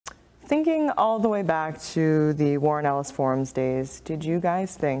thinking all the way back to the Warren Ellis Forums days, did you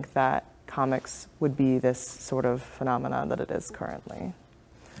guys think that comics would be this sort of phenomenon that it is currently?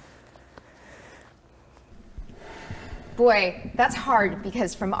 Boy, that's hard,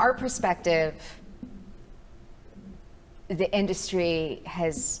 because from our perspective, the industry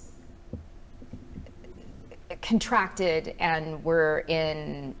has contracted, and we're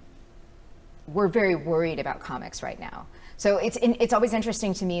very worried about comics right now. So it's always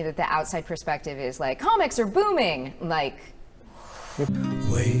interesting to me that the outside perspective is like, comics are booming, like.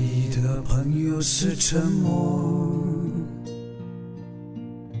 唯一的朋友是沉默，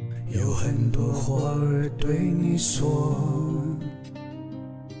有很多话儿对你说，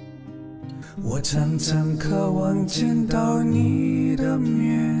我常常渴望见到你的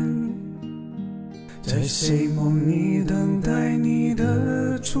面，在谁梦里等待你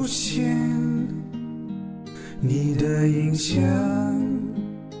的出现，你的印象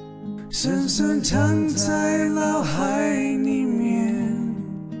深深藏在脑海里面，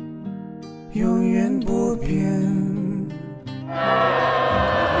永远不变。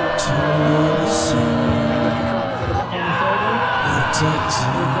沉默的声音，我在这。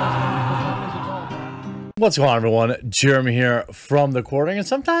 What's going on, everyone? Jeremy here from the Quartering, and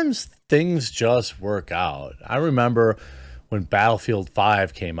sometimes things just work out. I remember when Battlefield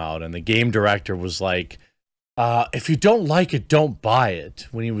 5 came out and the game director was like, if you don't like it, don't buy it,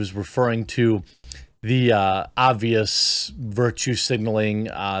 when he was referring to the obvious virtue signaling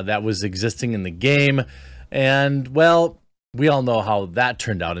that was existing in the game. And, well, we all know how that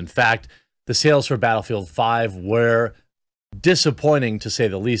turned out. In fact, the sales for Battlefield 5 were disappointing, to say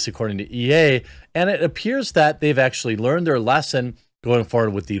the least, according to EA, and it appears that they've actually learned their lesson going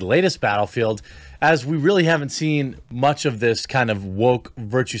forward with the latest Battlefield, as we really haven't seen much of this kind of woke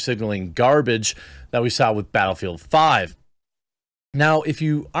virtue signaling garbage that we saw with Battlefield 5. Now, if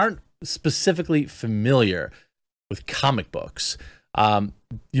you aren't specifically familiar with comic books,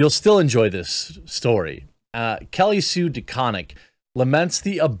 you'll still enjoy this story. Kelly Sue DeConnick laments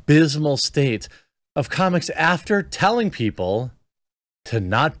the abysmal state of comics after telling people to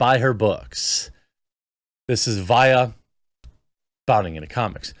not buy her books. This is via Bounding into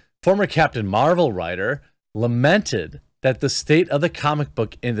Comics. Former Captain Marvel writer lamented that the state of the comic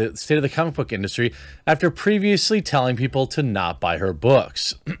book industry after previously telling people to not buy her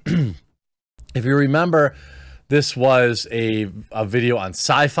books. If you remember, this was a video on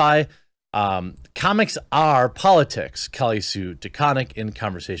Sci-Fi. Comics are politics, Kelly Sue DeConnick in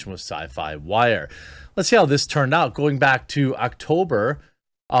conversation with Sci-Fi Wire. Let's see how this turned out. Going back to October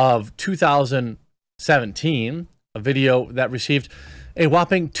of 2017, a video that received a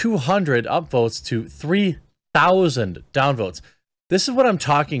whopping 200 upvotes to 3,000 downvotes. This is what I'm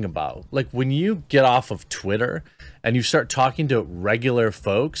talking about. Like, when you get off of Twitter and you start talking to regular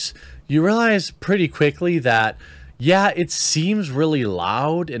folks, you realize pretty quickly that, yeah, it seems really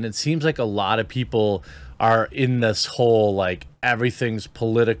loud, and it seems like a lot of people are in this whole, like, everything's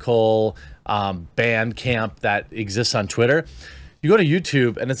political band camp that exists on Twitter. You go to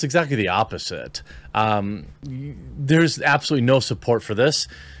YouTube, and it's exactly the opposite. There's absolutely no support for this.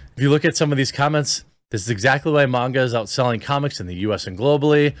 If you look at some of these comments, this is exactly why manga is outselling comics in the US and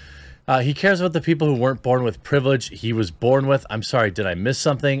globally. He cares about the people who weren't born with privilege he was born with. I'm sorry, did I miss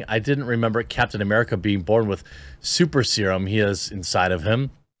something? I didn't remember Captain America being born with super serum he has inside of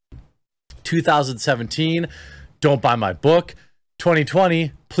him. 2017, don't buy my book.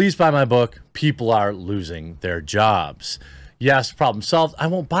 2020, please buy my book. People are losing their jobs. Yes, problem solved. I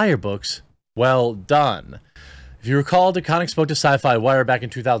won't buy your books. Well done. If you recall, DeConnick spoke to Sci-Fi Wire back in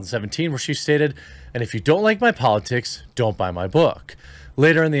 2017, where she stated, "And if you don't like my politics, don't buy my book."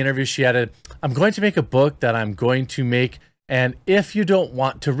 Later in the interview, she added, "I'm going to make a book that I'm going to make, and if you don't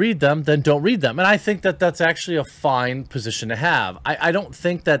want to read them, then don't read them." And I think that that's actually a fine position to have. I don't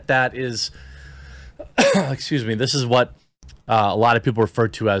think that that is, excuse me, this is what a lot of people refer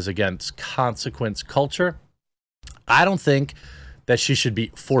to as, again, consequence culture. I don't think that she should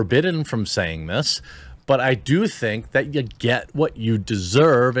be forbidden from saying this, but I do think that you get what you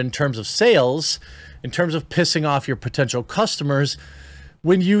deserve in terms of sales, in terms of pissing off your potential customers.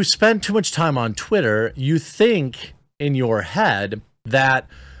 When you spend too much time on Twitter, you think in your head that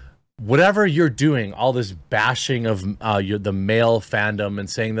whatever you're doing, all this bashing of the male fandom and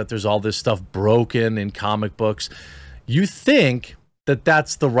saying that there's all this stuff broken in comic books, you think that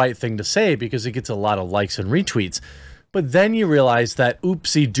that's the right thing to say because it gets a lot of likes and retweets. But then you realize that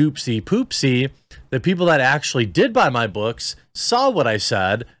oopsie doopsie poopsie, the people that actually did buy my books saw what I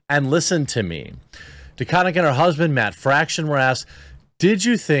said and listened to me. DeConnick and her husband, Matt Fraction, were asked, did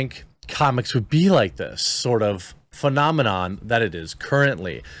you think comics would be like this sort of phenomenon that it is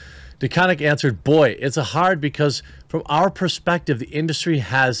currently? DeConnick answered, boy, it's a hard because from our perspective, the industry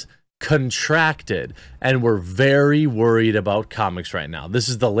has contracted and we're very worried about comics right now. This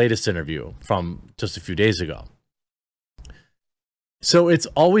is the latest interview from just a few days ago. So it's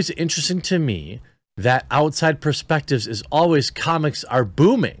always interesting to me that outside perspectives is always comics are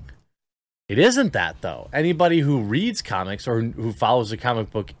booming. It isn't that, though. Anybody who reads comics or who follows the comic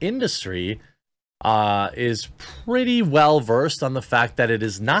book industry is pretty well versed on the fact that it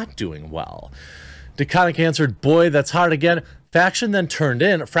is not doing well. DeConnick answered, boy, that's hard again. Faction then turned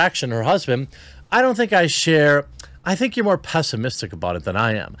in, Fraction, her husband, I don't think I share, I think you're more pessimistic about it than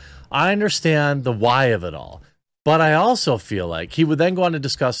I am. I understand the why of it all. But I also feel like he would then go on to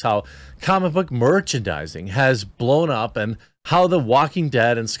discuss how comic book merchandising has blown up and how The Walking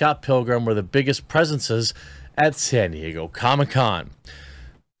Dead and Scott Pilgrim were the biggest presences at San Diego Comic-Con.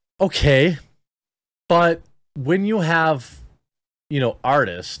 Okay, but when you have, you know,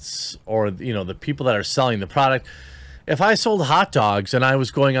 artists or, you know, the people that are selling the product, if I sold hot dogs and I was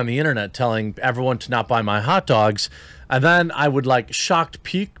going on the internet telling everyone to not buy my hot dogs, and then I would like shocked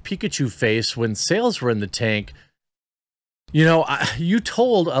Pikachu face when sales were in the tank, you know, you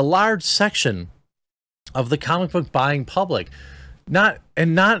told a large section of the comic book buying public, not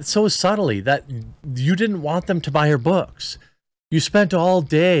so subtly, that you didn't want them to buy your books. You spent all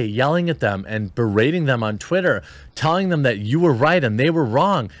day yelling at them and berating them on Twitter, telling them that you were right and they were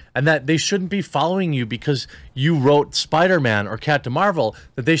wrong, and that they shouldn't be following you because you wrote Spider-Man or Captain Marvel,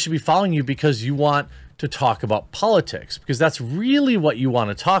 that they should be following you because you want to talk about politics, because that's really what you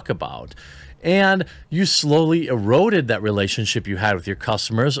want to talk about. And you slowly eroded that relationship you had with your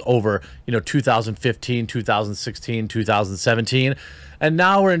customers over, you know, 2015, 2016, 2017. And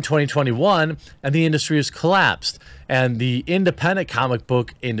now we're in 2021 and the industry has collapsed. And the independent comic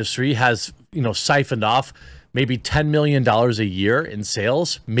book industry has, you know, siphoned off maybe $10 million a year in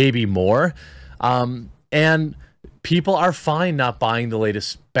sales, maybe more. And people are fine not buying the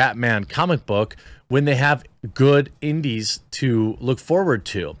latest Batman comic book when they have good indies to look forward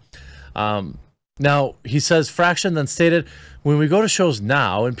to. Now, he says, Fraction then stated, when we go to shows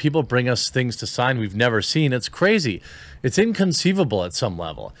now and people bring us things to sign we've never seen, it's crazy. It's inconceivable at some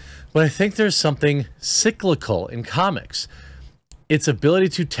level. But I think there's something cyclical in comics. Its ability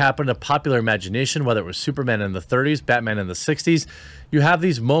to tap into popular imagination, whether it was Superman in the 30s, Batman in the 60s, you have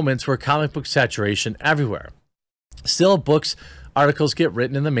these moments where comic book saturation everywhere. Still, books, articles get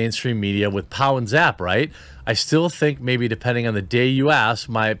written in the mainstream media with pow and zap, right? I still think maybe depending on the day you ask,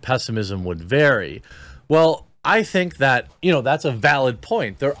 my pessimism would vary. Well, I think that, you know, that's a valid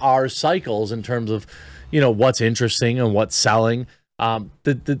point. There are cycles in terms of, you know, what's interesting and what's selling.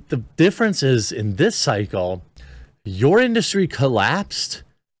 The difference is in this cycle, your industry collapsed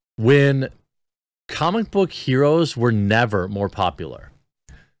when comic book heroes were never more popular.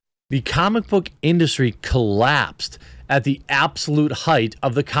 The comic book industry collapsed at the absolute height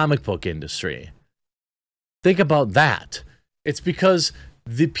of the comic book industry. Think about that. It's because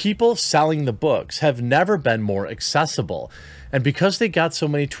the people selling the books have never been more accessible. And because they got so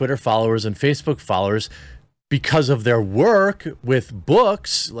many Twitter followers and Facebook followers because of their work with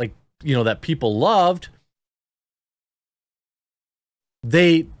books, like, you know, that people loved,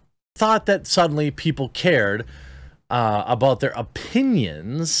 they thought that suddenly people cared about their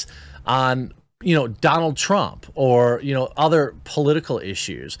opinions on, you know, Donald Trump or, you know, other political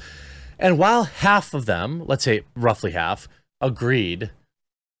issues. And while half of them, let's say roughly half, agreed,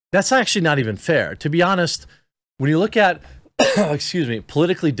 that's actually not even fair. To be honest, when you look at, excuse me,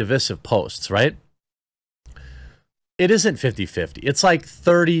 politically divisive posts, right? It isn't 50-50. It's like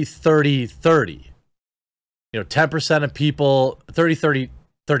 30-30-30. You know, 10% of people,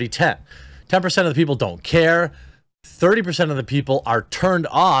 30-30-30-10. 10% of the people don't care. 30% of the people are turned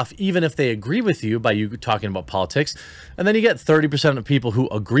off, even if they agree with you by you talking about politics. And then you get 30% of people who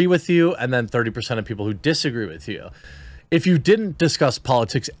agree with you, and then 30% of people who disagree with you. If you didn't discuss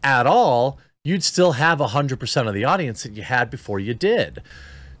politics at all, you'd still have 100% of the audience that you had before you did.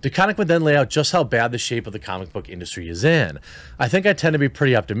 DeConnick would then lay out just how bad the shape of the comic book industry is in. I think I tend to be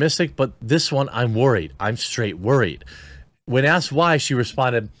pretty optimistic, but this one I'm worried. I'm straight worried. When asked why, she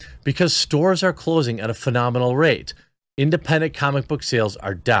responded, because stores are closing at a phenomenal rate. Independent comic book sales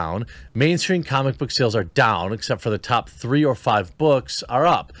are down. Mainstream comic book sales are down, except for the top 3 or 5 books are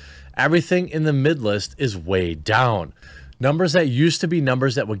up. Everything in the mid-list is way down. Numbers that used to be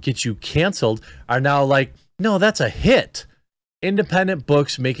numbers that would get you canceled are now like, no, that's a hit. Independent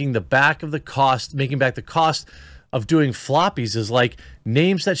books making back the cost of doing floppies is like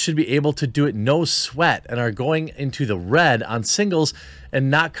names that should be able to do it no sweat and are going into the red on singles and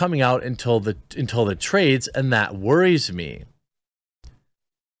not coming out until the trades, and that worries me.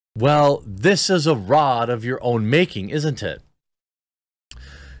 Well, this is a rod of your own making, isn't it?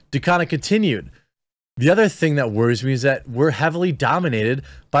 Ducana continued, the other thing that worries me is that we're heavily dominated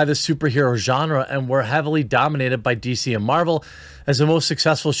by the superhero genre, and we're heavily dominated by DC and Marvel as the most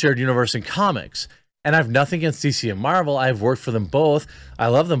successful shared universe in comics. And I have nothing against DC and Marvel. I've worked for them both. I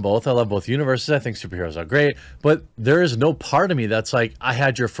love them both. I love both universes. I think superheroes are great. But there is no part of me that's like, I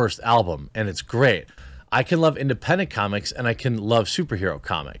had your first album and it's great. I can love independent comics and I can love superhero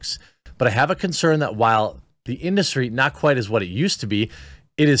comics. But I have a concern that while the industry not quite is what it used to be,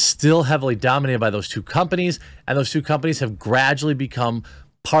 it is still heavily dominated by those two companies, and those two companies have gradually become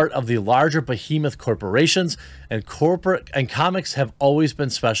part of the larger behemoth corporations, and comics have always been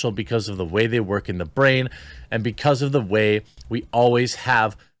special because of the way they work in the brain and because of the way we always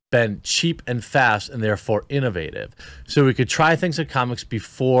have been cheap and fast and therefore innovative. So we could try things in comics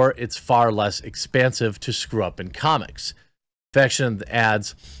before it's far less expansive to screw up in comics. Faction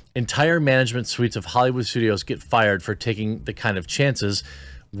adds, entire management suites of Hollywood studios get fired for taking the kind of chances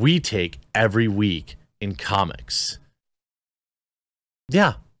we take every week in comics.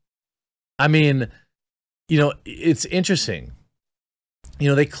 Yeah. I mean, you know, it's interesting. You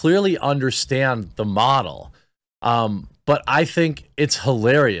know, they clearly understand the model. But I think it's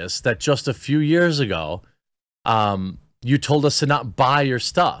hilarious that just a few years ago, you told us to not buy your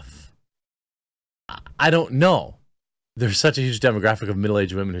stuff. I don't know. There's such a huge demographic of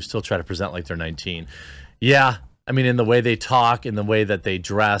middle-aged women who still try to present like they're 19. Yeah, I mean, in the way they talk, in the way that they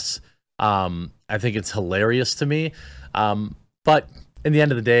dress, I think it's hilarious to me. But in the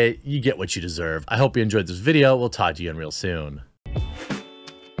end of the day, you get what you deserve. I hope you enjoyed this video. We'll talk to you again real soon.